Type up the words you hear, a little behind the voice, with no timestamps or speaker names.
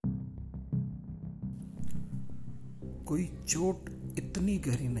कोई चोट इतनी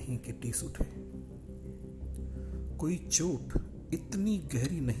गहरी नहीं कि टीस उठे, कोई चोट इतनी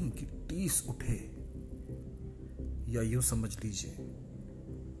गहरी नहीं कि टीस उठे, या यूं समझ लीजिए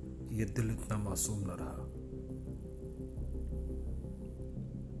कि ये दिल इतना मासूम न रहा।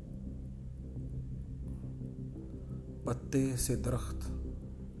 पत्ते से दरख्त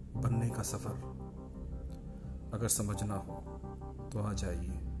बनने का सफर अगर समझना हो तो आ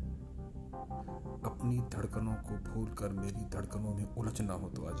जाइए। अपनी धड़कनों को भूलकर मेरी धड़कनों में उलझना हो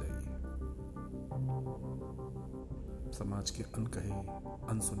तो आ जाइए। समाज के अनकहे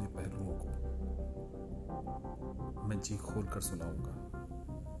अनसुने पहलुओं को मैं जी खोल कर सुनाऊंगा।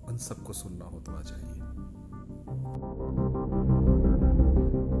 उन सबको सुनना हो तो आ जाइए।